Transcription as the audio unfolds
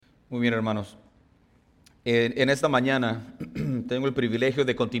Muy bien, hermanos. En esta mañana tengo el privilegio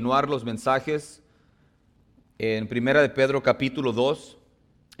de continuar los mensajes en Primera de Pedro capítulo 2.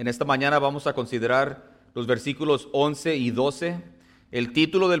 En esta mañana vamos a considerar los versículos 11 y 12. El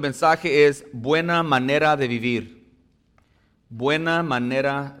título del mensaje es Buena manera de vivir. Buena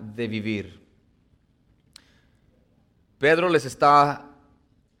manera de vivir. Pedro les está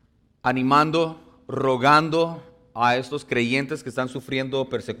animando, rogando a estos creyentes que están sufriendo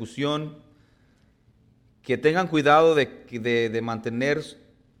persecución, que tengan cuidado de mantener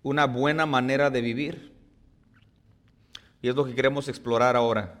una buena manera de vivir. Y es lo que queremos explorar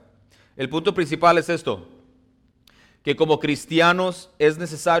ahora. El punto principal es esto, que como cristianos es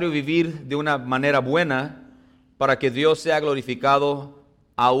necesario vivir de una manera buena para que Dios sea glorificado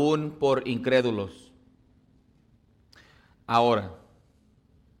aún por incrédulos. Ahora,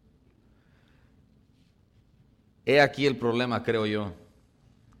 he aquí el problema, creo yo.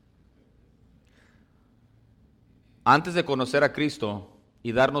 Antes de conocer a Cristo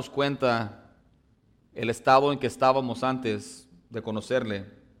y darnos cuenta el estado en que estábamos antes de conocerle,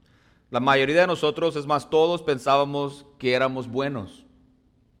 la mayoría de nosotros, es más, todos pensábamos que éramos buenos.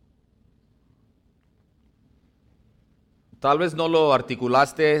 Tal vez no lo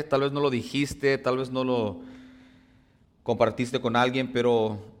articulaste, tal vez no lo dijiste, tal vez no lo compartiste con alguien,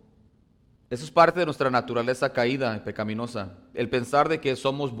 pero eso es parte de nuestra naturaleza caída y pecaminosa. El pensar de que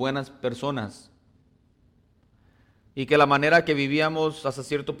somos buenas personas. Y que la manera que vivíamos hasta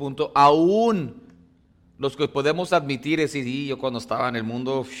cierto punto, aún los que podemos admitir es, sí, yo cuando estaba en el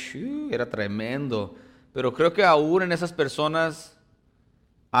mundo, era tremendo. Pero creo que aún en esas personas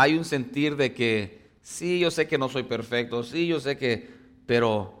hay un sentir de que, sí, yo sé que no soy perfecto, sí, yo sé que,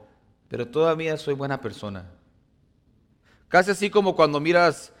 pero todavía soy buena persona. Casi así como cuando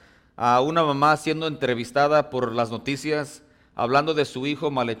miras a una mamá siendo entrevistada por las noticias, hablando de su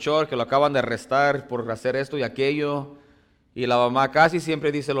hijo malhechor, que lo acaban de arrestar por hacer esto y aquello, y la mamá casi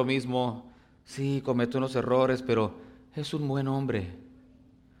siempre dice lo mismo, sí, cometió unos errores, pero es un buen hombre,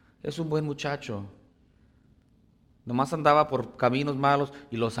 es un buen muchacho. Nomás andaba por caminos malos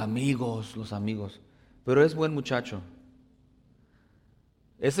y los amigos, pero es buen muchacho.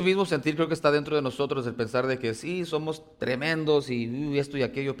 Ese mismo sentir creo que está dentro de nosotros, el pensar de que sí, somos tremendos y esto y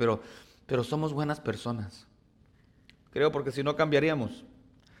aquello, pero somos buenas personas. Creo, porque si no cambiaríamos.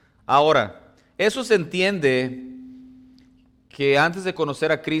 Ahora, eso se entiende que antes de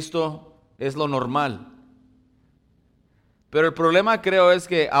conocer a Cristo es lo normal. Pero el problema creo es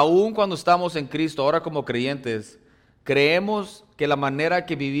que aun cuando estamos en Cristo, ahora como creyentes, creemos que la manera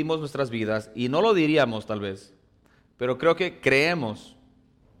que vivimos nuestras vidas, y no lo diríamos tal vez, pero creo que creemos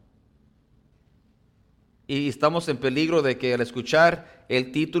y estamos en peligro de que al escuchar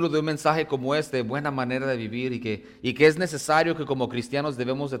el título de un mensaje como este, buena manera de vivir, y que es necesario que como cristianos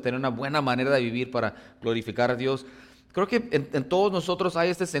debemos de tener una buena manera de vivir para glorificar a Dios. Creo que en todos nosotros hay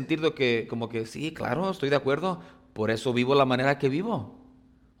este sentir de que como que sí, claro, estoy de acuerdo, por eso vivo la manera que vivo.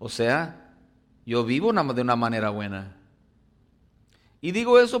 O sea, yo vivo de una manera buena. Y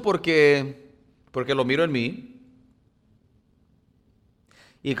digo eso porque lo miro en mí.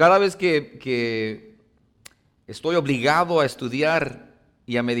 Y cada vez que estoy obligado a estudiar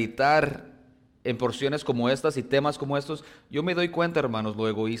y a meditar en porciones como estas y temas como estos, yo me doy cuenta, hermanos, lo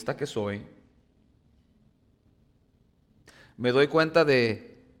egoísta que soy. Me doy cuenta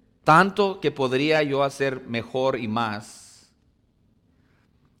de tanto que podría yo hacer mejor y más.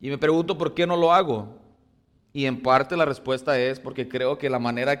 Y me pregunto por qué no lo hago. Y en parte la respuesta es porque creo que la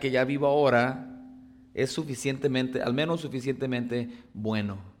manera que ya vivo ahora es suficientemente, al menos suficientemente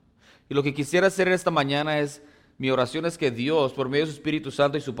bueno. Y lo que quisiera hacer esta mañana es, mi oración es que Dios, por medio de su Espíritu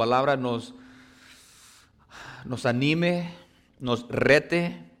Santo y su palabra, nos anime, nos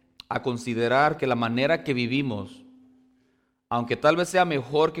rete a considerar que la manera que vivimos, aunque tal vez sea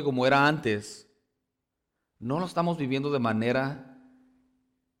mejor que como era antes, no lo estamos viviendo de manera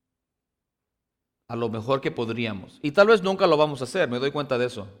a lo mejor que podríamos. Y tal vez nunca lo vamos a hacer, me doy cuenta de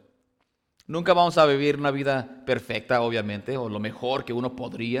eso. Nunca vamos a vivir una vida perfecta, obviamente, o lo mejor que uno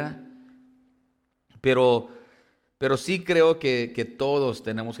podría, pero, pero sí creo que todos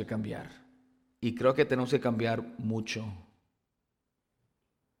tenemos que cambiar. Y creo que tenemos que cambiar mucho.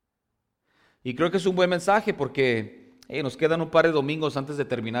 Y creo que es un buen mensaje porque nos quedan un par de domingos antes de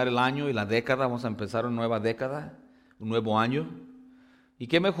terminar el año y la década. Vamos a empezar una nueva década, un nuevo año. Y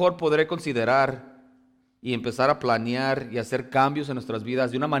qué mejor podré considerar y empezar a planear y hacer cambios en nuestras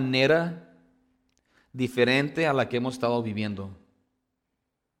vidas de una manera diferente a la que hemos estado viviendo.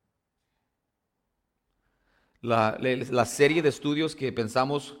 La serie de estudios que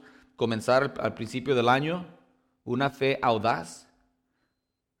pensamos comenzar al principio del año, Una fe audaz,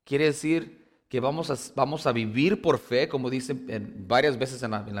 quiere decir que vamos a vivir por fe, como dice varias veces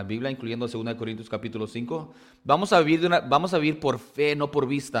en la Biblia, incluyendo 2 Corintios capítulo 5. Vamos a vivir por fe, no por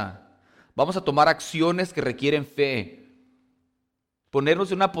vista. Vamos a tomar acciones que requieren fe. Ponernos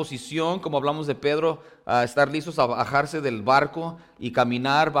en una posición, como hablamos de Pedro, a estar listos a bajarse del barco y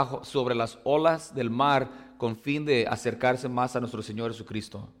caminar sobre las olas del mar con fin de acercarse más a nuestro Señor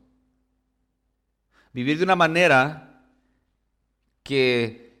Jesucristo. Vivir de una manera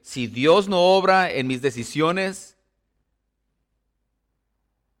que si Dios no obra en mis decisiones,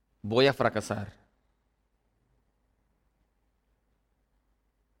 voy a fracasar.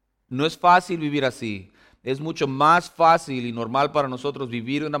 No es fácil vivir así. Es mucho más fácil y normal para nosotros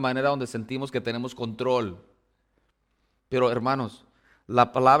vivir de una manera donde sentimos que tenemos control. Pero hermanos,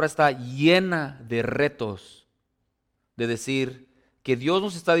 la palabra está llena de retos de decir que Dios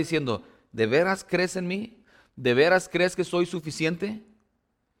nos está diciendo, ¿de veras crees en mí? ¿De veras crees que soy suficiente?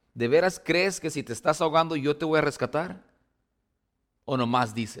 ¿De veras crees que si te estás ahogando yo te voy a rescatar? ¿O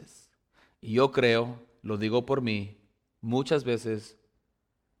nomás dices? Y yo creo, lo digo por mí, muchas veces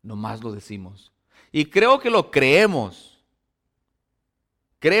nomás lo decimos. Y creo que lo creemos.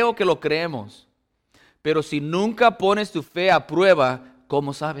 Creo que lo creemos. Pero si nunca pones tu fe a prueba,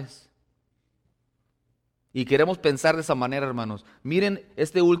 ¿cómo sabes? Y queremos pensar de esa manera, hermanos. Miren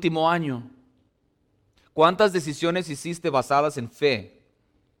este último año. ¿Cuántas decisiones hiciste basadas en fe?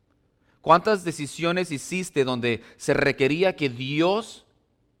 ¿Cuántas decisiones hiciste donde se requería que Dios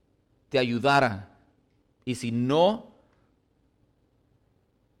te ayudara? Y si no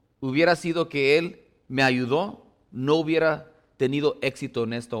hubiera sido que Él me ayudó, no hubiera tenido éxito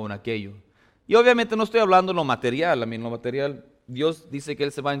en esto o en aquello. Y obviamente no estoy hablando de lo material. En lo material, Dios dice que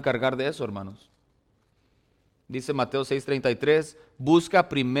Él se va a encargar de eso, hermanos. Dice Mateo 6:33, busca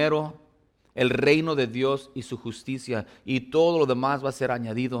primero el reino de Dios y su justicia, y todo lo demás va a ser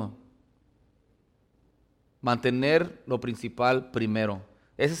añadido. Mantener lo principal primero.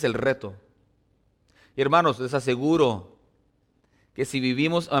 Ese es el reto. Y hermanos, les aseguro que si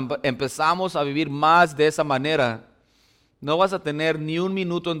empezamos a vivir más de esa manera, no vas a tener ni un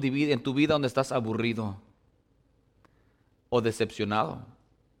minuto en tu vida donde estás aburrido o decepcionado.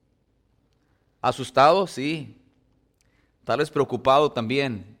 Asustado, sí. Tal vez preocupado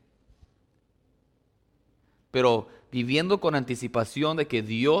también. Pero viviendo con anticipación de que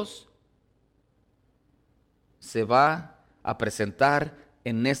Dios se va a presentar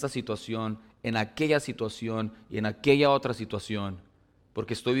en esta situación, en aquella situación y en aquella otra situación,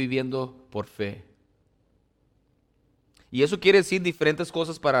 porque estoy viviendo por fe. Y eso quiere decir diferentes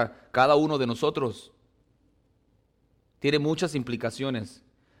cosas para cada uno de nosotros. Tiene muchas implicaciones,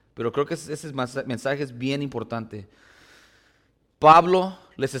 pero creo que ese mensaje es bien importante. Pablo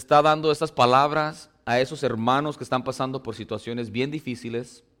les está dando estas palabras a esos hermanos que están pasando por situaciones bien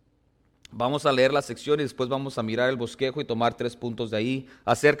difíciles. Vamos a leer la sección y después vamos a mirar el bosquejo y tomar 3 puntos de ahí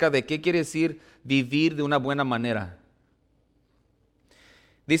acerca de qué quiere decir vivir de una buena manera.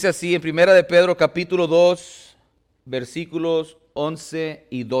 Dice así en 1 de Pedro capítulo 2, versículos 11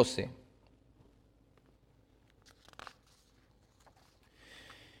 y 12.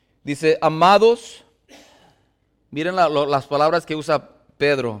 Dice, amados, miren las palabras que usa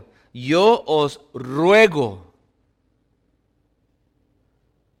Pedro, yo os ruego.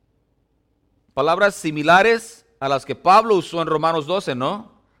 Palabras similares a las que Pablo usó en Romanos 12,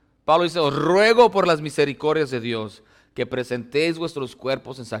 ¿no? Pablo dice, os ruego por las misericordias de Dios, que presentéis vuestros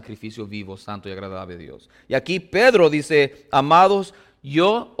cuerpos en sacrificio vivo, santo y agradable a Dios. Y aquí Pedro dice, amados,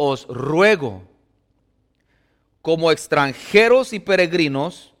 yo os ruego, como extranjeros y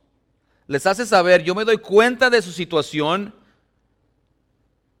peregrinos, les hace saber, yo me doy cuenta de su situación.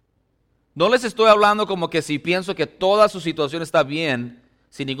 No les estoy hablando como que si pienso que toda su situación está bien,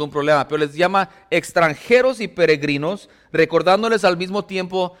 sin ningún problema, pero les llama extranjeros y peregrinos, recordándoles al mismo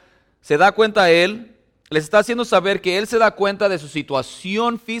tiempo, se da cuenta él, les está haciendo saber que él se da cuenta de su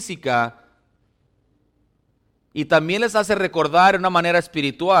situación física y también les hace recordar de una manera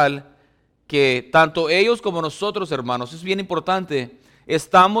espiritual que tanto ellos como nosotros, hermanos, es bien importante,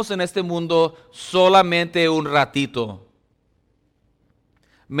 estamos en este mundo solamente un ratito.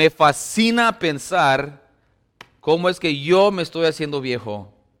 Me fascina pensar cómo es que yo me estoy haciendo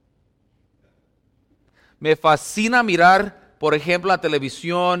viejo. Me fascina mirar, por ejemplo, la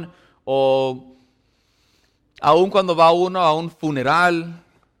televisión o aún cuando va uno a un funeral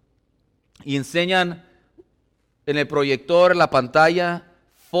y enseñan en el proyector, en la pantalla,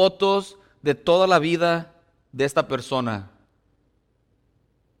 fotos de toda la vida de esta persona.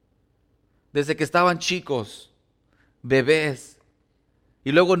 Desde que estaban chicos, bebés,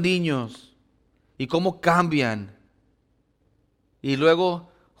 y luego niños, y cómo cambian. Y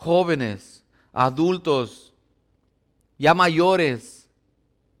luego jóvenes, adultos, ya mayores,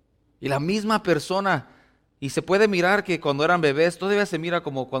 y la misma persona. Y se puede mirar que cuando eran bebés, todavía se mira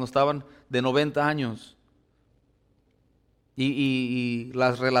como cuando estaban de 90 años. Y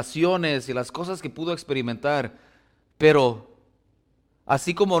las relaciones y las cosas que pudo experimentar. Pero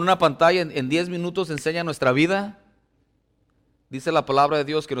así como en una pantalla en 10 minutos enseña nuestra vida, dice la palabra de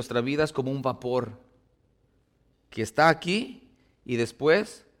Dios que nuestra vida es como un vapor que está aquí y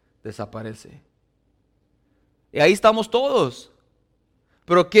después desaparece. Y ahí estamos todos.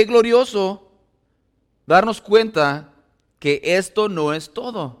 Pero qué glorioso darnos cuenta que esto no es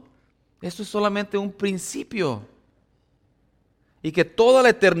todo. Esto es solamente un principio. Y que toda la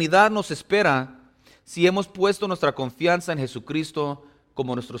eternidad nos espera si hemos puesto nuestra confianza en Jesucristo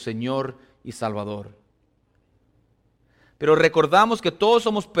como nuestro Señor y Salvador. Pero recordamos que todos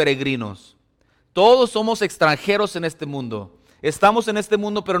somos peregrinos. Todos somos extranjeros en este mundo. Estamos en este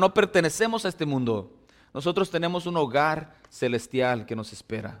mundo, pero no pertenecemos a este mundo. Nosotros tenemos un hogar celestial que nos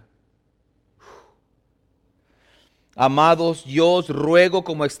espera. Amados, yo os ruego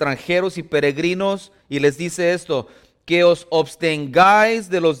como extranjeros y peregrinos, y les dice esto, que os abstengáis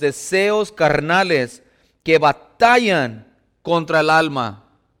de los deseos carnales que batallan contra el alma.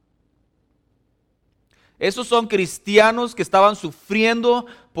 Esos son cristianos que estaban sufriendo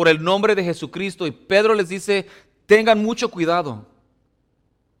por el nombre de Jesucristo, y Pedro les dice, tengan mucho cuidado,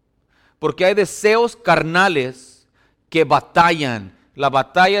 porque hay deseos carnales que batallan. La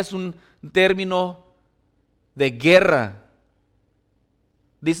batalla es un término de guerra.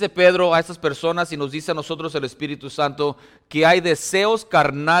 Dice Pedro a estas personas y nos dice a nosotros el Espíritu Santo que hay deseos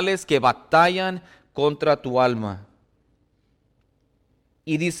carnales que batallan contra tu alma.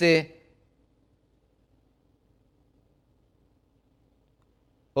 Y dice,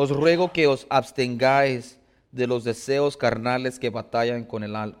 os ruego que os abstengáis de los deseos carnales que batallan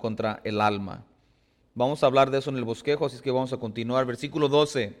contra el alma. Vamos a hablar de eso en el bosquejo, así es que vamos a continuar. Versículo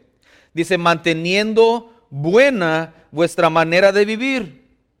 12. Dice, manteniendo buena vuestra manera de vivir.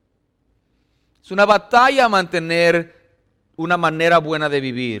 Es una batalla mantener una manera buena de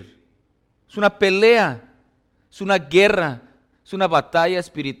vivir. Es una pelea, es una guerra, es una batalla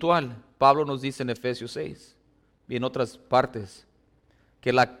espiritual. Pablo nos dice en Efesios 6 y en otras partes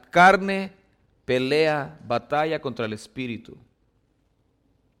que la carne pelea, batalla contra el espíritu.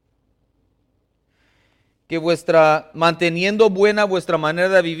 Que manteniendo buena vuestra manera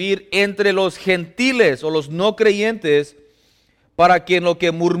de vivir entre los gentiles o los no creyentes, para que en lo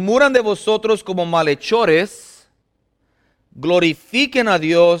que murmuran de vosotros como malhechores, glorifiquen a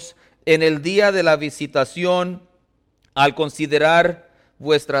Dios en el día de la visitación al considerar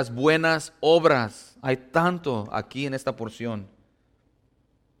vuestras buenas obras. Hay tanto aquí en esta porción.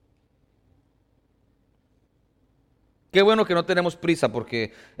 Qué bueno que no tenemos prisa,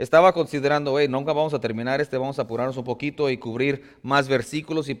 porque estaba considerando, nunca vamos a terminar vamos a apurarnos un poquito y cubrir más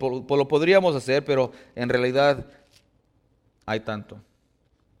versículos y lo podríamos hacer, pero en realidad hay tanto.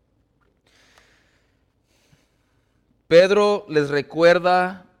 Pedro les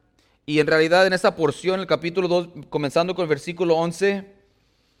recuerda, y en realidad en esta porción, el capítulo 2, comenzando con el versículo 11,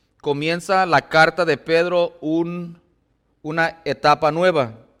 comienza la carta de Pedro una etapa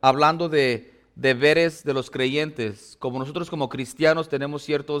nueva, hablando de deberes de los creyentes. Como nosotros como cristianos tenemos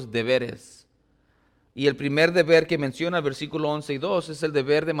ciertos deberes. Y el primer deber que menciona el versículo 11 y 2 es el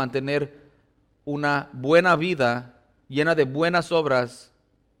deber de mantener una buena vida llena de buenas obras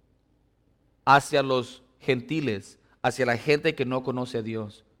hacia los gentiles, hacia la gente que no conoce a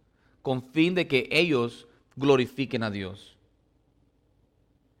Dios, con fin de que ellos glorifiquen a Dios.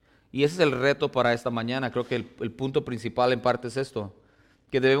 Y ese es el reto para esta mañana. Creo que el punto principal en parte es esto,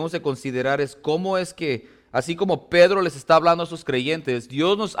 que debemos de considerar es cómo es que, así como Pedro les está hablando a sus creyentes,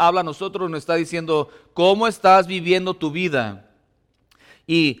 Dios nos habla a nosotros, nos está diciendo cómo estás viviendo tu vida.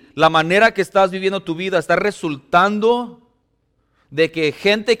 Y la manera que estás viviendo tu vida está resultando de que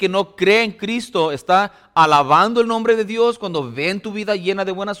gente que no cree en Cristo está alabando el nombre de Dios cuando ven tu vida llena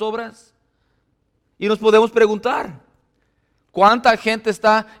de buenas obras. Y nos podemos preguntar, ¿cuánta gente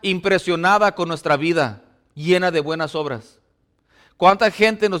está impresionada con nuestra vida llena de buenas obras? ¿Cuánta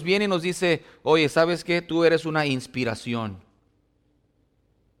gente nos viene y nos dice, oye, ¿sabes qué? Tú eres una inspiración.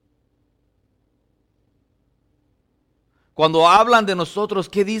 Cuando hablan de nosotros,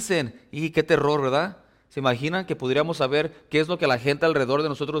 ¿qué dicen? Y qué terror, ¿verdad? ¿Se imaginan que podríamos saber qué es lo que la gente alrededor de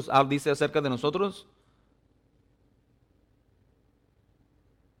nosotros dice acerca de nosotros?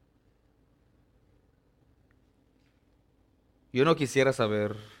 Yo no quisiera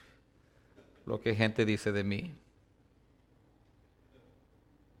saber lo que gente dice de mí.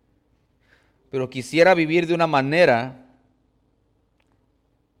 Pero quisiera vivir de una manera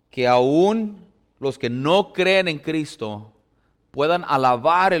que aún los que no creen en Cristo puedan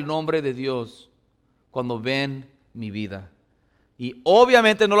alabar el nombre de Dios cuando ven mi vida. Y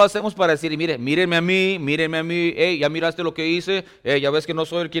obviamente no lo hacemos para decir, mire, mírenme a mí, hey, ya miraste lo que hice, hey, ya ves que no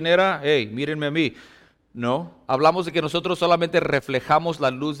soy el quien era, hey, mírenme a mí. No, hablamos de que nosotros solamente reflejamos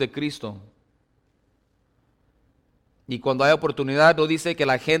la luz de Cristo. Y cuando hay oportunidad, no dice que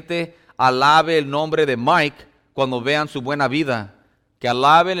la gente alabe el nombre de Mike cuando vean su buena vida, que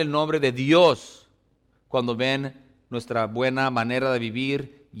alaben el nombre de Dios cuando ven nuestra buena manera de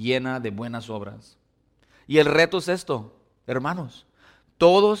vivir llena de buenas obras. Y el reto es esto, hermanos.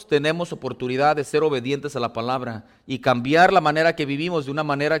 Todos tenemos oportunidad de ser obedientes a la palabra y cambiar la manera que vivimos de una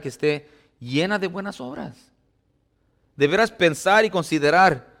manera que esté llena de buenas obras. Deberás pensar y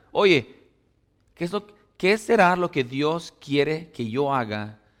considerar, oye, ¿qué será lo que Dios quiere que yo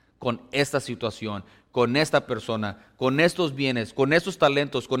haga con esta situación, con esta persona, con estos bienes, con estos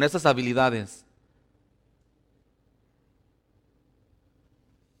talentos, con estas habilidades?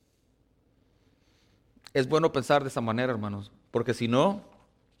 Es bueno pensar de esa manera, hermanos, porque si no,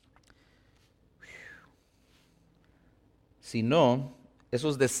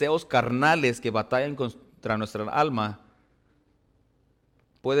 esos deseos carnales que batallan contra nuestra alma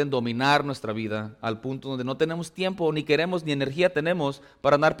pueden dominar nuestra vida al punto donde no tenemos tiempo, ni queremos, ni energía tenemos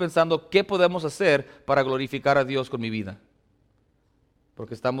para andar pensando qué podemos hacer para glorificar a Dios con mi vida.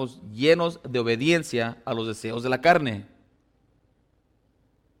 Porque estamos llenos de obediencia a los deseos de la carne.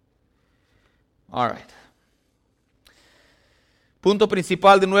 All right. Punto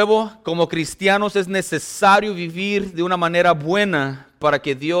principal de nuevo, como cristianos es necesario vivir de una manera buena para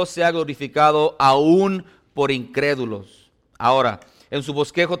que Dios sea glorificado aún por incrédulos. Ahora, en su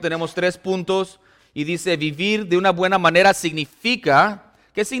bosquejo tenemos 3 puntos y dice vivir de una buena manera significa,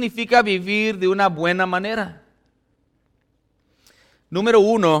 ¿qué significa vivir de una buena manera? Número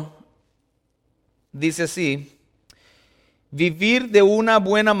 1, dice así, vivir de una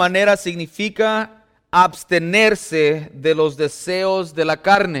buena manera significa abstenerse de los deseos de la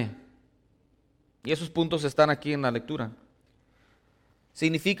carne. Y esos puntos están aquí en la lectura.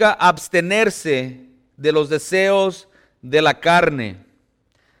 Significa abstenerse de los deseos de la carne.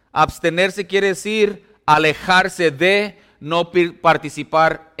 Abstenerse quiere decir alejarse de, no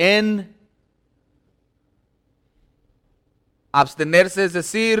participar en. Abstenerse es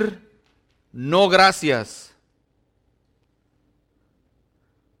decir, no gracias.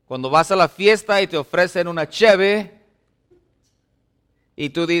 Cuando vas a la fiesta y te ofrecen una cheve y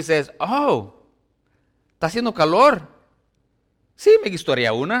tú dices, oh, está haciendo calor. Sí, me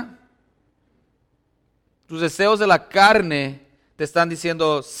gustaría una. Tus deseos de la carne te están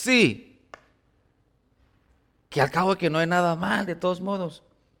diciendo sí. Que al cabo que no hay nada mal, de todos modos.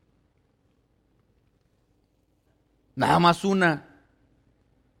 Nada más una.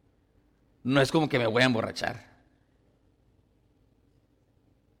 No es como que me voy a emborrachar.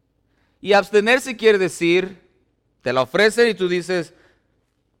 Y abstenerse quiere decir, te la ofrecen y tú dices,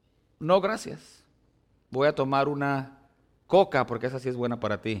 no gracias, voy a tomar una coca porque esa sí es buena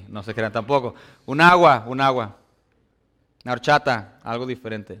para ti, no se crean tampoco, un agua, una horchata, algo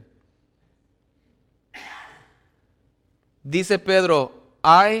diferente. Dice Pedro,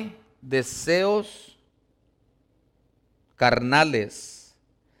 hay deseos carnales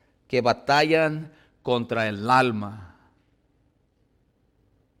que batallan contra el alma.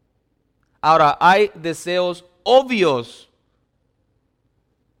 Ahora, hay deseos obvios.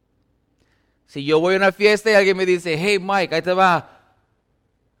 Si yo voy a una fiesta y alguien me dice, hey Mike, ahí te va.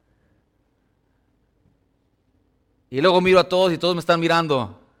 Y luego miro a todos y todos me están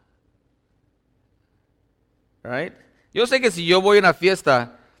mirando. Right? Yo sé que si yo voy a una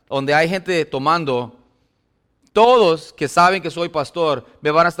fiesta donde hay gente tomando, todos que saben que soy pastor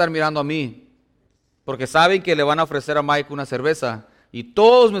me van a estar mirando a mí. Porque saben que le van a ofrecer a Mike una cerveza. Y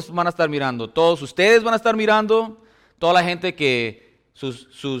todos me van a estar mirando, todos ustedes van a estar mirando, toda la gente que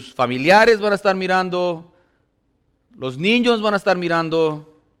sus familiares van a estar mirando, los niños van a estar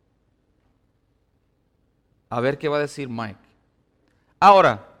mirando. A ver qué va a decir Mike.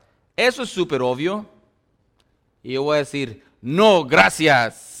 Ahora, eso es súper obvio. Y yo voy a decir, no,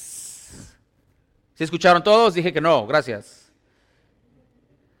 gracias. ¿Sí escucharon todos? Dije que no, gracias.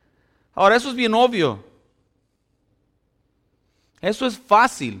 Ahora, eso es bien obvio. Eso es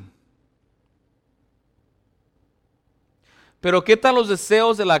fácil. Pero ¿qué tal los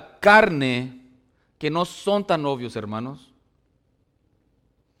deseos de la carne que no son tan obvios, hermanos?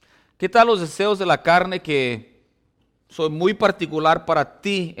 ¿Qué tal los deseos de la carne que son muy particular para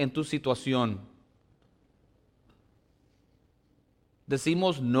ti en tu situación?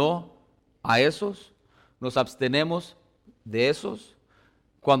 Decimos no a esos, nos abstenemos de esos,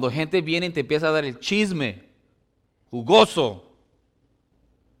 Cuando gente viene y te empieza a dar el chisme jugoso.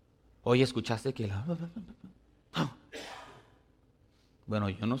 Oye, ¿escuchaste que la... Bueno,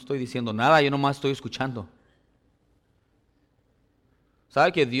 yo no estoy diciendo nada, yo nomás estoy escuchando.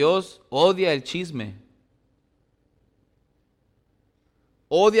 ¿Sabe que Dios odia el chisme?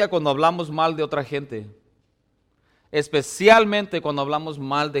 Odia cuando hablamos mal de otra gente. Especialmente cuando hablamos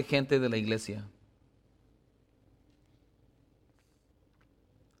mal de gente de la iglesia.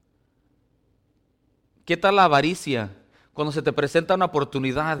 ¿Qué tal la avaricia? Cuando se te presenta una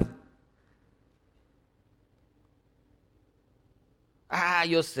oportunidad.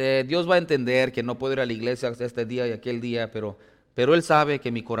 Yo sé, Dios va a entender que no puedo ir a la iglesia hasta este día y aquel día, pero Él sabe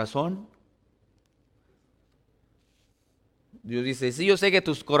que mi corazón... Dios dice, sí, yo sé que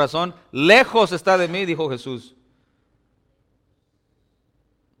tu corazón lejos está de mí, dijo Jesús.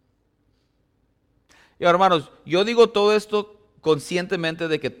 Y hermanos, yo digo todo esto conscientemente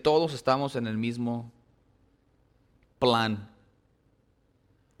de que todos estamos en el mismo plan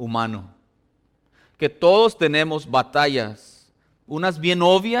humano. Que todos tenemos batallas, unas bien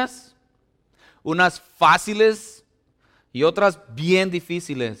obvias, unas fáciles y otras bien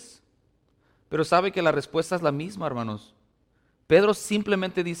difíciles. Pero sabe que la respuesta es la misma, hermanos. Pedro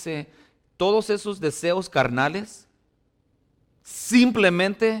simplemente dice, todos esos deseos carnales,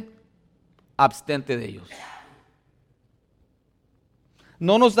 simplemente abstente de ellos.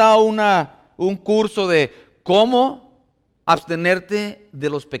 No nos da un curso de cómo abstenerte de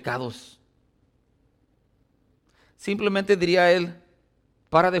los pecados. Simplemente diría él,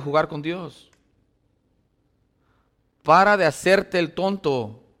 para de jugar con Dios. Para de hacerte el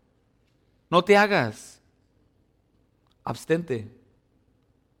tonto. No te hagas. Abstente.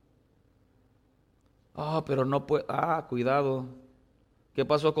 Pero no puedo. Cuidado. ¿Qué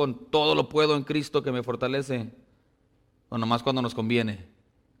pasó con todo lo puedo en Cristo que me fortalece? O nomás cuando nos conviene.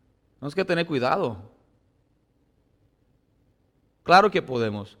 Tenemos que tener cuidado. Claro que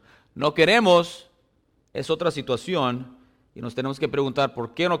podemos. No queremos, es otra situación. Y nos tenemos que preguntar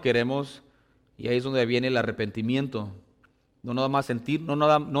por qué no queremos. Y ahí es donde viene el arrepentimiento. No nada más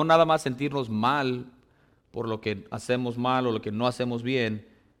sentirnos mal por lo que hacemos mal o lo que no hacemos bien,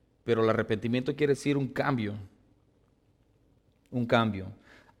 pero el arrepentimiento quiere decir un cambio. Un cambio.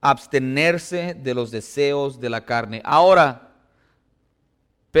 Abstenerse de los deseos de la carne. Ahora,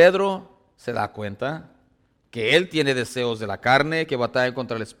 Pedro se da cuenta que él tiene deseos de la carne, que batallan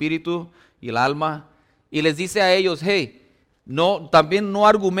contra el espíritu y el alma, y les dice a ellos, también no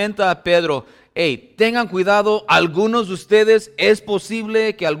argumenta a Pedro, tengan cuidado, algunos de ustedes es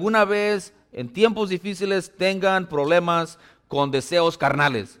posible que alguna vez en tiempos difíciles tengan problemas con deseos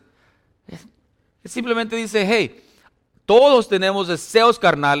carnales. Simplemente dice, todos tenemos deseos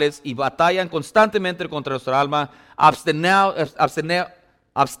carnales y batallan constantemente contra nuestra alma.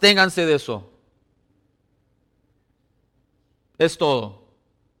 Absténganse de eso. Es todo.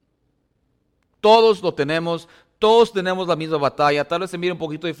 Todos lo tenemos. Todos tenemos la misma batalla. Tal vez se mire un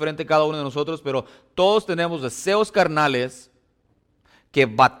poquito diferente cada uno de nosotros, pero todos tenemos deseos carnales que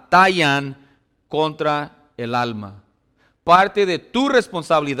batallan contra el alma. Parte de tu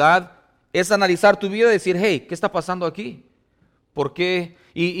responsabilidad es analizar tu vida y decir, ¿qué está pasando aquí? ¿Por qué?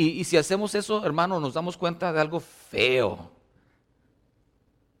 Y si hacemos eso, hermano, nos damos cuenta de algo feo.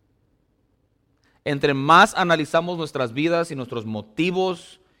 Entre más analizamos nuestras vidas y nuestros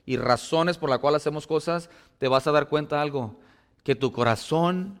motivos y razones por las cuales hacemos cosas, te vas a dar cuenta de algo, que tu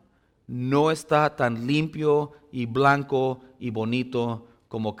corazón no está tan limpio y blanco y bonito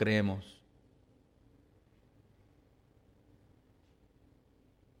como creemos.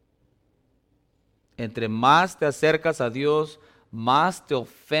 Entre más te acercas a Dios, más te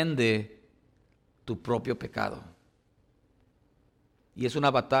ofende tu propio pecado. Y es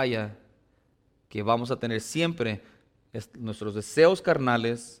una batalla que vamos a tener siempre, nuestros deseos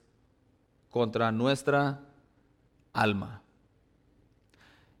carnales contra nuestra alma.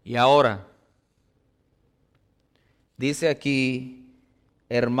 Y ahora, dice aquí,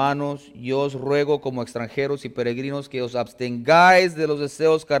 hermanos, yo os ruego como extranjeros y peregrinos que os abstengáis de los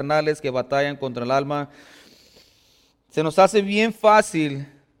deseos carnales que batallan contra el alma. Se nos hace bien fácil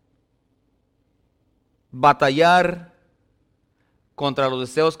batallar contra los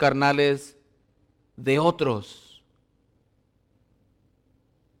deseos carnales de otros.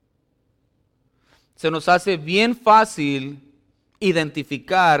 Se nos hace bien fácil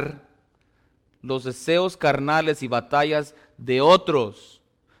identificar los deseos carnales y batallas de otros.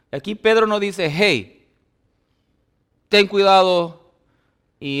 Aquí Pedro no dice, ten cuidado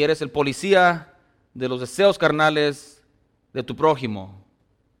y eres el policía de los deseos carnales de tu prójimo.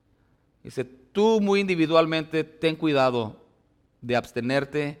 Dice, tú muy individualmente ten cuidado de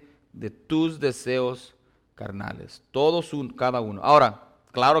abstenerte de tus deseos carnales. Todos, cada uno. Ahora,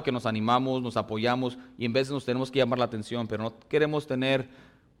 claro que nos animamos, nos apoyamos y en veces nos tenemos que llamar la atención, pero no queremos tener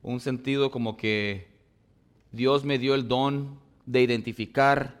un sentido como que Dios me dio el don de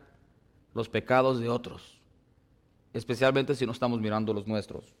identificar los pecados de otros, especialmente si no estamos mirando los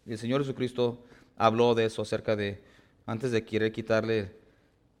nuestros. Y el Señor Jesucristo habló de eso acerca de, antes de querer quitarle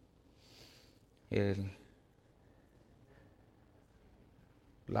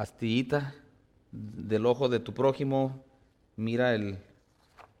la astillita del ojo de tu prójimo, mira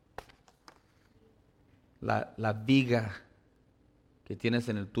la viga que tienes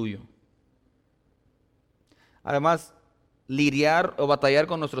en el tuyo. Además, lidiar o batallar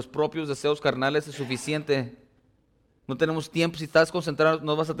con nuestros propios deseos carnales es suficiente. No tenemos tiempo, si estás concentrado,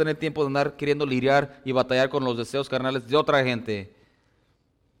 no vas a tener tiempo de andar queriendo lidiar y batallar con los deseos carnales de otra gente.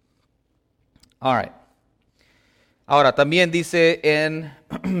 All right. Ahora, también dice en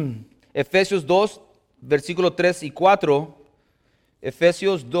Efesios 2, versículo 3 y 4,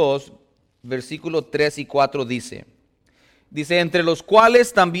 Efesios 2, versículo 3 y 4 dice, entre los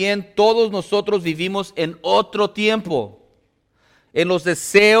cuales también todos nosotros vivimos en otro tiempo, en los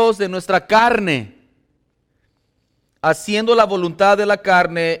deseos de nuestra carne, haciendo la voluntad de la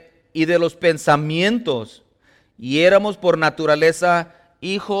carne y de los pensamientos, y éramos por naturaleza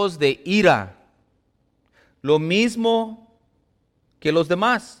hijos de ira, lo mismo que los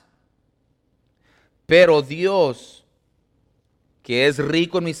demás. Pero Dios, que es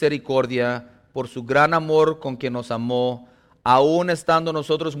rico en misericordia, por su gran amor con que nos amó, aun estando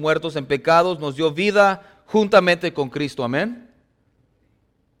nosotros muertos en pecados, nos dio vida juntamente con Cristo. Amén.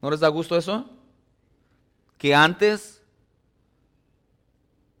 ¿No les da gusto eso? Que antes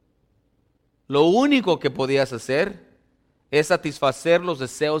lo único que podías hacer es satisfacer los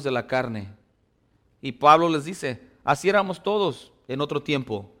deseos de la carne. Y Pablo les dice, así éramos todos en otro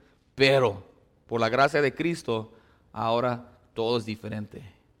tiempo, pero por la gracia de Cristo, ahora todo es diferente.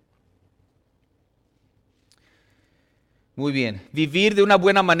 Muy bien, vivir de una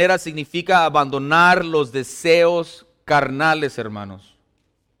buena manera significa abandonar los deseos carnales, hermanos.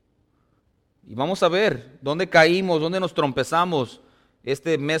 Y vamos a ver dónde caímos, dónde nos trompezamos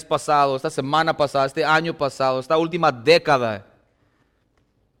este mes pasado, esta semana pasada, este año pasado, esta última década.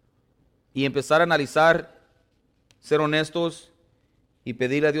 Y empezar a analizar, ser honestos y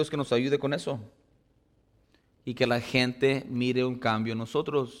pedirle a Dios que nos ayude con eso. Y que la gente mire un cambio en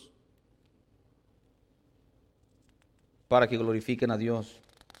nosotros para que glorifiquen a Dios.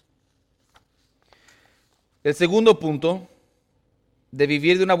 El segundo punto de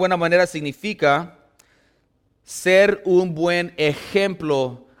vivir de una buena manera significa ser un buen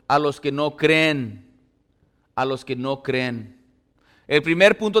ejemplo a los que no creen, a los que no creen. El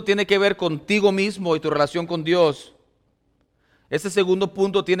primer punto tiene que ver contigo mismo y tu relación con Dios. Este segundo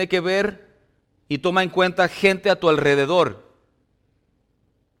punto tiene que ver y toma en cuenta gente a tu alrededor.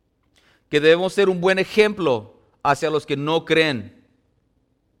 Que debemos ser un buen ejemplo hacia los que no creen.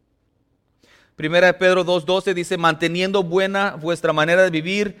 Primera de Pedro 2:12 dice, manteniendo buena vuestra manera de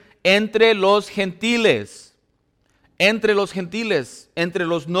vivir entre los gentiles. Entre los gentiles, entre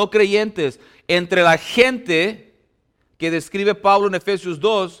los no creyentes, entre la gente que describe Pablo en Efesios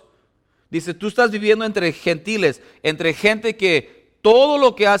 2, dice, tú estás viviendo entre gentiles, entre gente que todo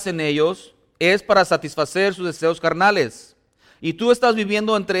lo que hacen ellos es para satisfacer sus deseos carnales. Y tú estás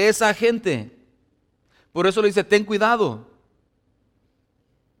viviendo entre esa gente. Por eso le dice, ten cuidado.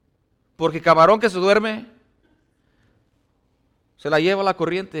 Porque camarón que se duerme, se la lleva la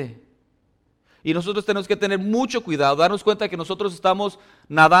corriente. Y nosotros tenemos que tener mucho cuidado, darnos cuenta que nosotros estamos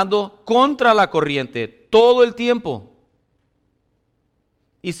nadando contra la corriente todo el tiempo.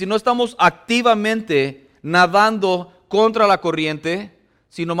 Y si no estamos activamente nadando contra la corriente,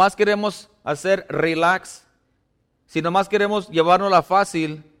 si nomás queremos hacer relax, si nomás queremos llevárnosla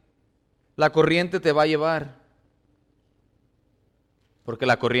fácil, la corriente te va a llevar. Porque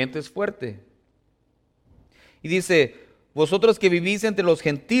la corriente es fuerte. Y dice, vosotros que vivís entre los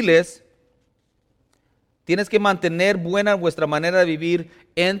gentiles, tienes que mantener buena vuestra manera de vivir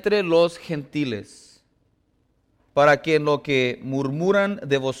entre los gentiles, para que en lo que murmuran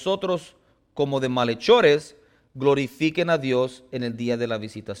de vosotros como de malhechores, glorifiquen a Dios en el día de la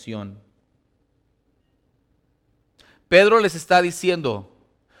visitación. Pedro les está diciendo,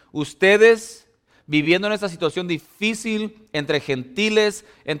 ustedes viviendo en esta situación difícil entre gentiles,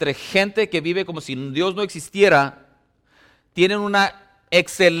 entre gente que vive como si Dios no existiera, tienen una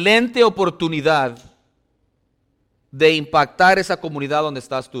excelente oportunidad de impactar esa comunidad donde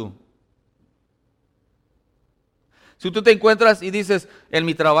estás tú. Si tú te encuentras y dices, en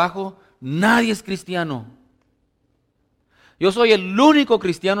mi trabajo nadie es cristiano. Yo soy el único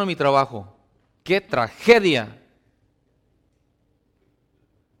cristiano en mi trabajo. ¡Qué tragedia!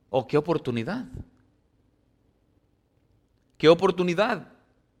 ¿O qué oportunidad? ¡Qué oportunidad!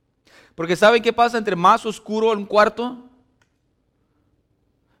 Porque ¿saben qué pasa? Entre más oscuro un cuarto,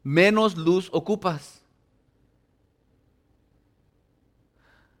 menos luz ocupas.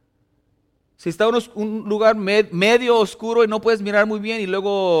 Si está un lugar medio oscuro y no puedes mirar muy bien y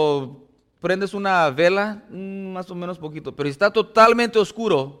luego prendes una vela, más o menos poquito. Pero si está totalmente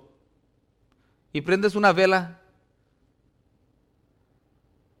oscuro y prendes una vela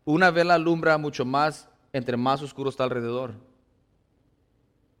alumbra mucho más entre más oscuro está alrededor.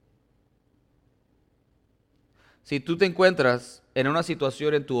 Si tú te encuentras en una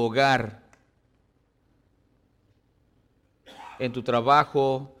situación en tu hogar, en tu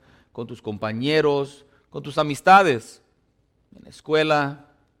trabajo, con tus compañeros, con tus amistades, en la escuela,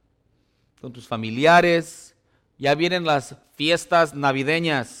 con tus familiares, ya vienen las fiestas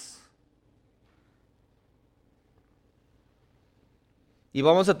navideñas. Y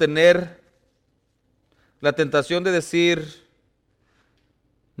vamos a tener la tentación de decir,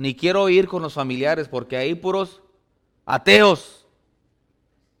 ni quiero ir con los familiares porque hay puros ateos,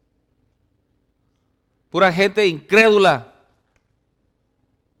 pura gente incrédula.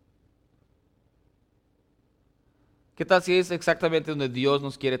 ¿Qué tal si es exactamente donde Dios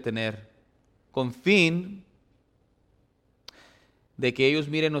nos quiere tener? Con fin de que ellos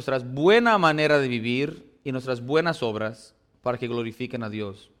miren nuestra buena manera de vivir y nuestras buenas obras para que glorifiquen a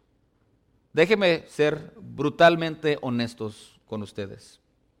Dios. Déjenme ser brutalmente honestos con ustedes.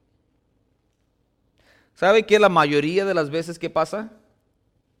 ¿Sabe qué la mayoría de las veces que pasa?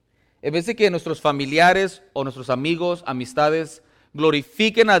 En vez de que nuestros familiares o nuestros amigos, amistades,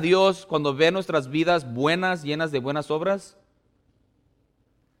 glorifiquen a Dios cuando ven nuestras vidas buenas, llenas de buenas obras,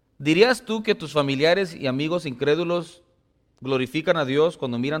 ¿dirías tú que tus familiares y amigos incrédulos glorifican a Dios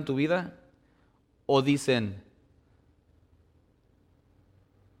cuando miran tu vida? ¿O dicen,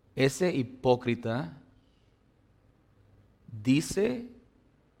 ese hipócrita dice,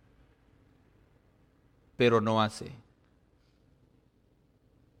 pero no hace?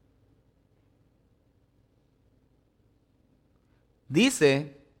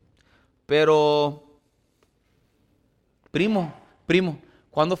 Dice, pero primo,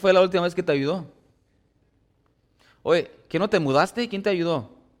 ¿cuándo fue la última vez que te ayudó? Oye, ¿que no te mudaste? ¿Quién te ayudó?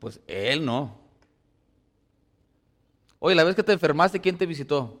 Pues él no. Oye, la vez que te enfermaste, ¿quién te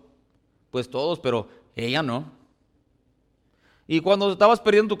visitó? Pues todos, pero ella no. ¿Y cuando estabas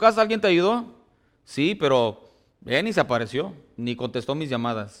perdiendo tu casa, alguien te ayudó? Sí, pero él ni se apareció, ni contestó mis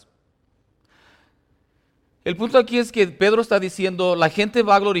llamadas. El punto aquí es que Pedro está diciendo, la gente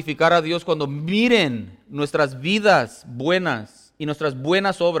va a glorificar a Dios cuando miren nuestras vidas buenas y nuestras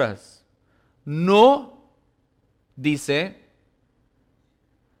buenas obras. No dice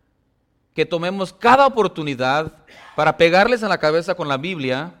que tomemos cada oportunidad para pegarles en la cabeza con la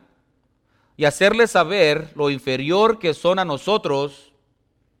Biblia y hacerles saber lo inferior que son a nosotros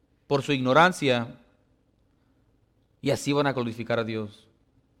por su ignorancia, y así van a glorificar a Dios.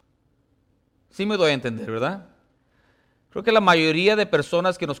 Sí me doy a entender, ¿verdad? Creo que la mayoría de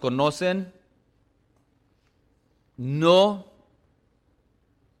personas que nos conocen no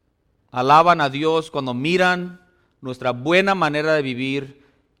alaban a Dios cuando miran nuestra buena manera de vivir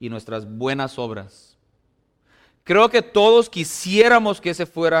y nuestras buenas obras. Creo que todos quisiéramos que ese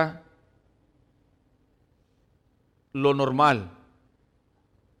fuera lo normal.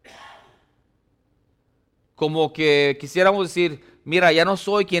 Como que quisiéramos decir, mira, ya no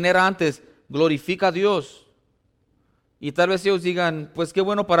soy quien era antes, glorifica a Dios. Y tal vez ellos digan, pues qué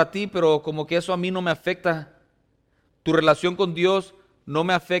bueno para ti, pero como que eso a mí no me afecta. Tu relación con Dios no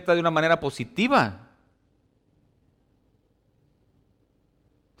me afecta de una manera positiva.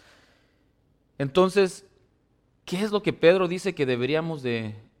 Entonces, ¿qué es lo que Pedro dice que deberíamos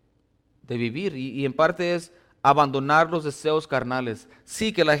de vivir? Y en parte es abandonar los deseos carnales.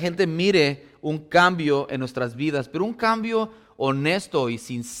 Sí, que la gente mire un cambio en nuestras vidas, pero un cambio honesto y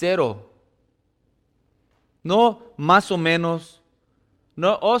sincero. No más o menos.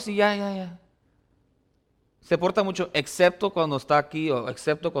 No, oh sí, ya. Se porta mucho, excepto cuando está aquí o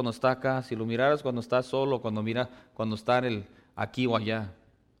excepto cuando está acá. Si lo miraras cuando está solo, cuando está en aquí o allá.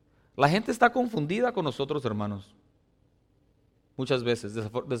 La gente está confundida con nosotros, hermanos. Muchas veces,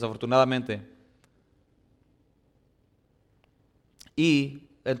 desafortunadamente. Y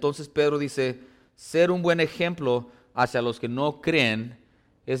entonces Pedro dice, ser un buen ejemplo hacia los que no creen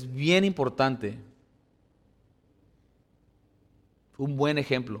es bien importante. Un buen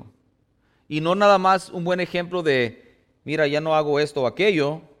ejemplo. Y no nada más un buen ejemplo de, mira, ya no hago esto o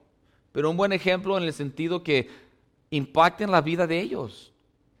aquello, pero un buen ejemplo en el sentido que impacten la vida de ellos.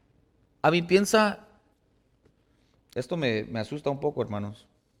 A mí piensa, esto me asusta un poco, hermanos.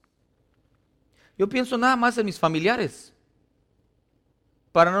 Yo pienso nada más en mis familiares,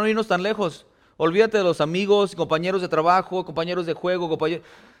 para no irnos tan lejos. Olvídate de los amigos, compañeros de trabajo, compañeros de juego,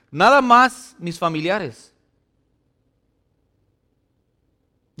 nada más mis familiares.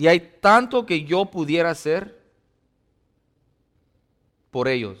 Y hay tanto que yo pudiera hacer por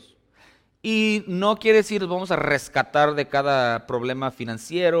ellos. Y no quiere decir vamos a rescatar de cada problema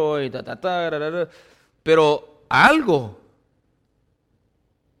financiero, y pero algo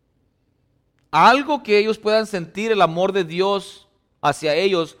que ellos puedan sentir el amor de Dios hacia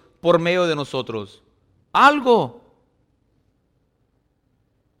ellos por medio de nosotros. Algo.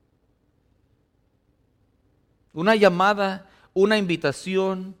 Una llamada, una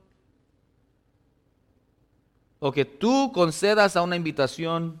invitación, o que tú concedas a una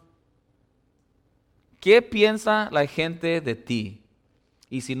invitación. ¿Qué piensa la gente de ti?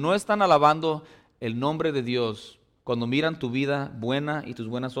 Y si no están alabando el nombre de Dios cuando miran tu vida buena y tus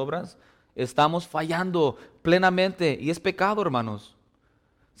buenas obras, estamos fallando plenamente y es pecado, hermanos.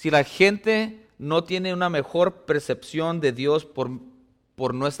 Si la gente no tiene una mejor percepción de Dios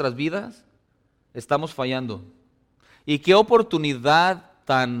por nuestras vidas, estamos fallando. Y qué oportunidad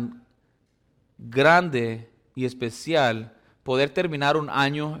tan grande y especial poder terminar un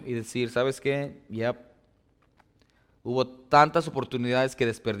año y decir, ¿sabes qué? Ya hubo tantas oportunidades que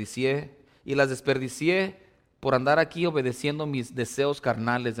desperdicié y las desperdicié por andar aquí obedeciendo mis deseos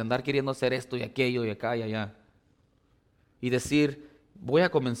carnales, de andar queriendo hacer esto y aquello y acá y allá. Y decir, voy a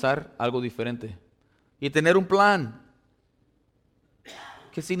comenzar algo diferente. Y tener un plan.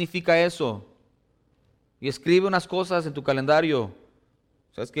 ¿Qué significa eso? Y escribe unas cosas en tu calendario.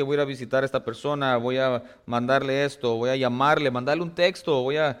 ¿Sabes qué? Voy a ir a visitar a esta persona, voy a mandarle esto, voy a llamarle, mandarle un texto,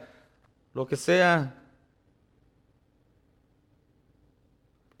 voy a lo que sea.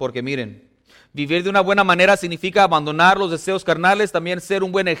 Porque miren, vivir de una buena manera significa abandonar los deseos carnales, también ser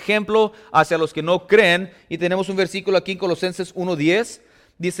un buen ejemplo hacia los que no creen. Y tenemos un versículo aquí en Colosenses 1:10.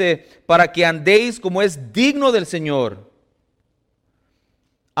 Dice, para que andéis como es digno del Señor,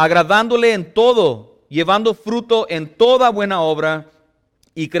 agradándole en todo, llevando fruto en toda buena obra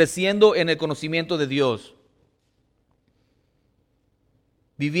y creciendo en el conocimiento de Dios.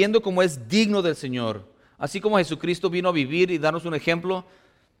 Viviendo como es digno del Señor. Así como Jesucristo vino a vivir y darnos un ejemplo,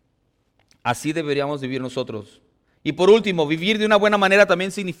 así deberíamos vivir nosotros. Y por último, vivir de una buena manera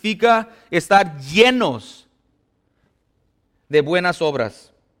también significa estar llenos de buenas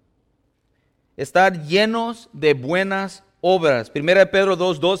obras. Estar llenos de buenas obras. Primera de Pedro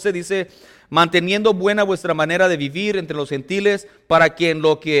 2:12 dice, manteniendo buena vuestra manera de vivir entre los gentiles, para que en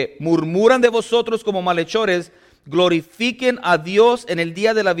lo que murmuran de vosotros como malhechores, glorifiquen a Dios en el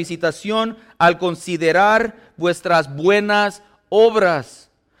día de la visitación al considerar vuestras buenas obras.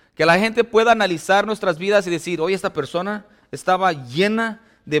 Que la gente pueda analizar nuestras vidas y decir, oye, esta persona estaba llena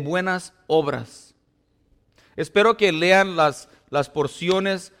de buenas obras. Espero que lean las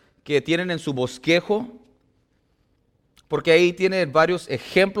porciones que tienen en su bosquejo, porque ahí tiene varios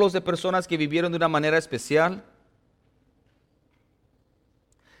ejemplos de personas que vivieron de una manera especial.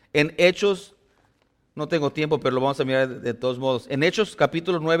 En Hechos, no tengo tiempo, pero lo vamos a mirar de todos modos. En Hechos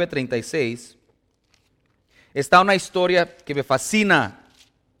capítulo 9:36 está una historia que me fascina.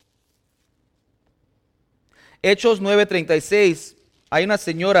 Hechos 9:36, hay una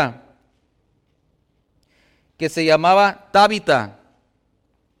señora que se llamaba Tabita.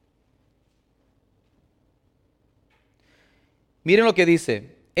 Miren lo que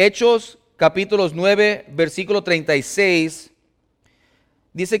dice. Hechos capítulos 9, versículo 36.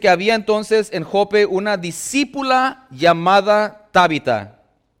 Dice que había entonces en Jope una discípula llamada Tabita,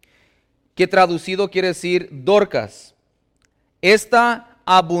 que traducido quiere decir Dorcas. Esta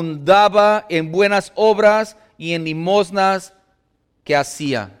abundaba en buenas obras y en limosnas que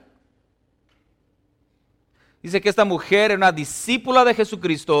hacía. Dice que esta mujer era una discípula de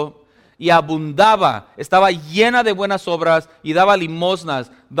Jesucristo y abundaba, estaba llena de buenas obras y daba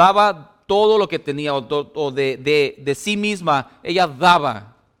limosnas, daba todo lo que tenía o de sí misma, ella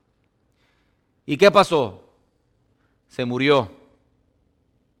daba. ¿Y qué pasó? Se murió.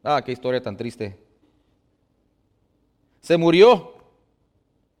 Ah, qué historia tan triste. Se murió.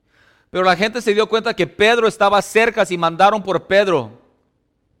 Pero la gente se dio cuenta que Pedro estaba cerca y mandaron por Pedro.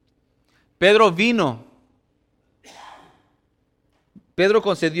 Pedro vino. Pedro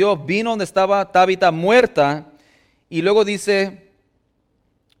concedió, vino donde estaba Tabita muerta, y luego dice,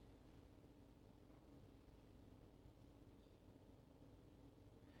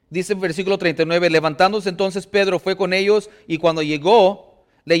 en versículo 39, levantándose entonces Pedro fue con ellos, y cuando llegó,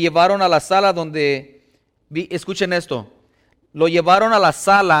 le llevaron a la sala donde Escuchen esto. Lo llevaron a la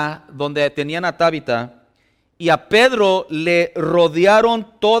sala donde tenían a Tabita y a Pedro le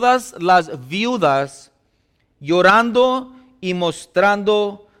rodearon todas las viudas llorando y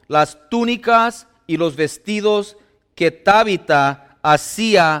mostrando las túnicas y los vestidos que Tabita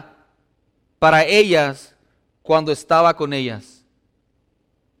hacía para ellas cuando estaba con ellas.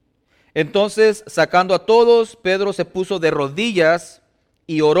 Entonces, sacando a todos, Pedro se puso de rodillas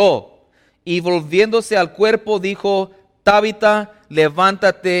y oró. Y volviéndose al cuerpo dijo: Tabita,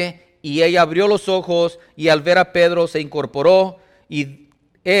 levántate. Y ella abrió los ojos y al ver a Pedro se incorporó, y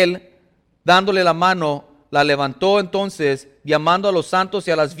él, dándole la mano, la levantó. Entonces, llamando a los santos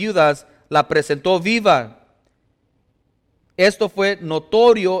y a las viudas, la presentó viva. Esto fue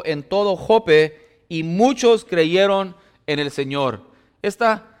notorio en todo Jope y muchos creyeron en el Señor.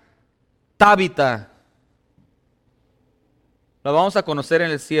 Esta Tabita la vamos a conocer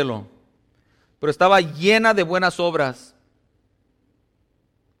en el cielo, pero estaba llena de buenas obras.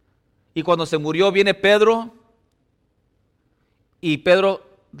 Y cuando se murió viene Pedro, y Pedro,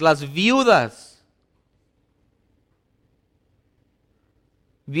 las viudas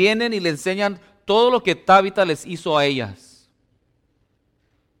vienen y le enseñan todo lo que Tabita les hizo a ellas.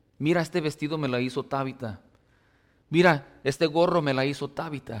 Mira, este vestido me lo hizo Tabita. Mira, este gorro me la hizo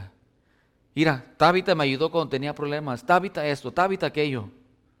Tabita. Mira, Tabita me ayudó cuando tenía problemas. Tabita esto, Tabita aquello.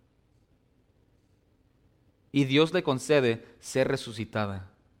 Y Dios le concede ser resucitada.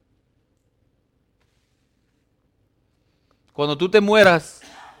 Cuando tú te mueras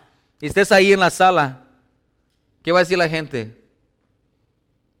y estés ahí en la sala, ¿qué va a decir la gente?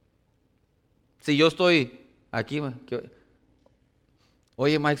 Si yo estoy aquí,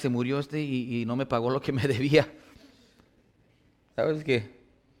 oye, Mike, se murió y no me pagó lo que me debía. ¿Sabes qué?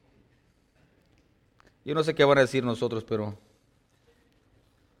 Yo no sé qué van a decir nosotros, pero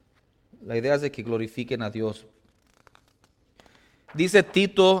la idea es de que glorifiquen a Dios. Dice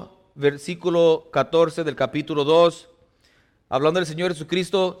Tito, versículo 14 del capítulo 2, hablando del Señor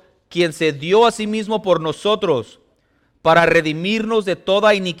Jesucristo, quien se dio a sí mismo por nosotros para redimirnos de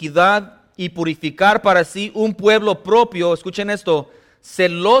toda iniquidad y purificar para sí un pueblo propio, escuchen esto,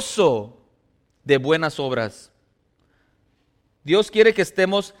 celoso de buenas obras. Dios quiere que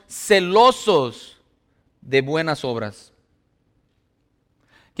estemos celosos de buenas obras.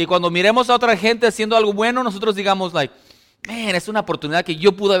 Que cuando miremos a otra gente haciendo algo bueno, nosotros digamos, man, es una oportunidad que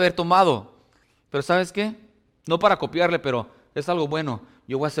yo pude haber tomado. Pero ¿sabes qué? No para copiarle, pero es algo bueno.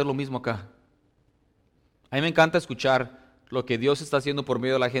 Yo voy a hacer lo mismo acá. A mí me encanta escuchar lo que Dios está haciendo por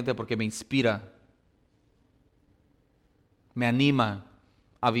medio de la gente porque me inspira. Me anima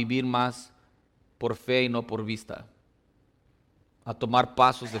a vivir más por fe y no por vista. A tomar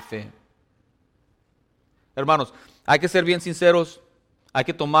pasos de fe. Hermanos, hay que ser bien sinceros, hay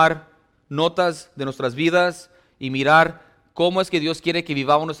que tomar notas de nuestras vidas y mirar cómo es que Dios quiere que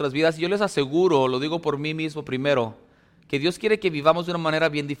vivamos nuestras vidas. Y yo les aseguro, lo digo por mí mismo primero, que Dios quiere que vivamos de una manera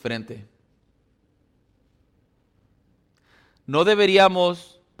bien diferente. No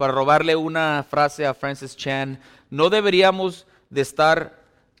deberíamos, para robarle una frase a Francis Chan, no deberíamos de estar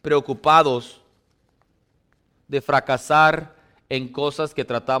preocupados de fracasar en cosas que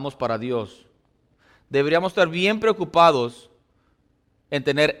tratamos para Dios. Deberíamos estar bien preocupados en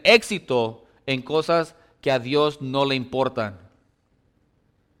tener éxito en cosas que a Dios no le importan.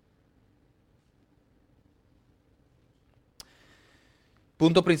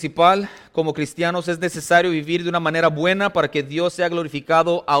 Punto principal, como cristianos es necesario vivir de una manera buena para que Dios sea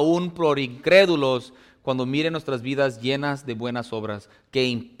glorificado aún por incrédulos cuando miren nuestras vidas llenas de buenas obras que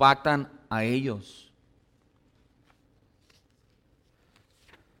impactan a ellos.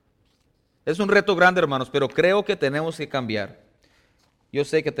 Es un reto grande, hermanos, pero creo que tenemos que cambiar. Yo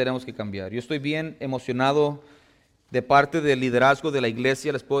sé que tenemos que cambiar. Yo estoy bien emocionado de parte del liderazgo de la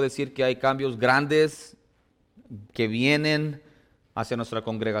iglesia. Les puedo decir que hay cambios grandes que vienen hacia nuestra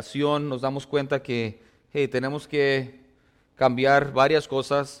congregación. Nos damos cuenta que tenemos que cambiar varias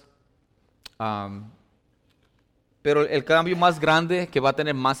cosas. Pero el cambio más grande que va a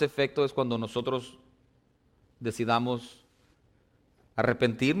tener más efecto es cuando nosotros decidamos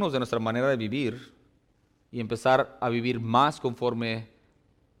arrepentirnos de nuestra manera de vivir y empezar a vivir más conforme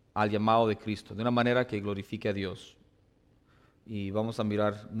al llamado de Cristo, de una manera que glorifique a Dios. Y vamos a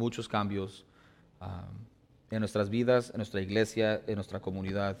mirar muchos cambios en nuestras vidas, en nuestra iglesia, en nuestra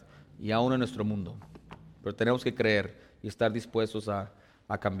comunidad y aún en nuestro mundo. Pero tenemos que creer y estar dispuestos a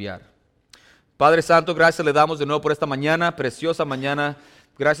cambiar. Padre Santo, gracias le damos de nuevo por esta mañana, preciosa mañana.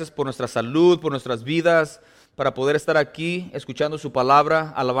 Gracias por nuestra salud, por nuestras vidas, para poder estar aquí escuchando su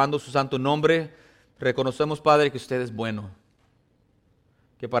palabra, alabando su santo nombre. Reconocemos, Padre, que usted es bueno,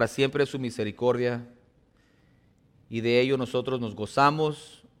 que para siempre es su misericordia y de ello nosotros nos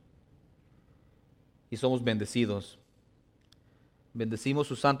gozamos y somos bendecidos. Bendecimos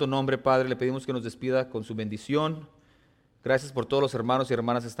su santo nombre, Padre. Le pedimos que nos despida con su bendición. Gracias por todos los hermanos y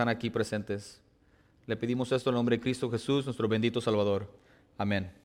hermanas que están aquí presentes. Le pedimos esto en el nombre de Cristo Jesús, nuestro bendito Salvador. Amén.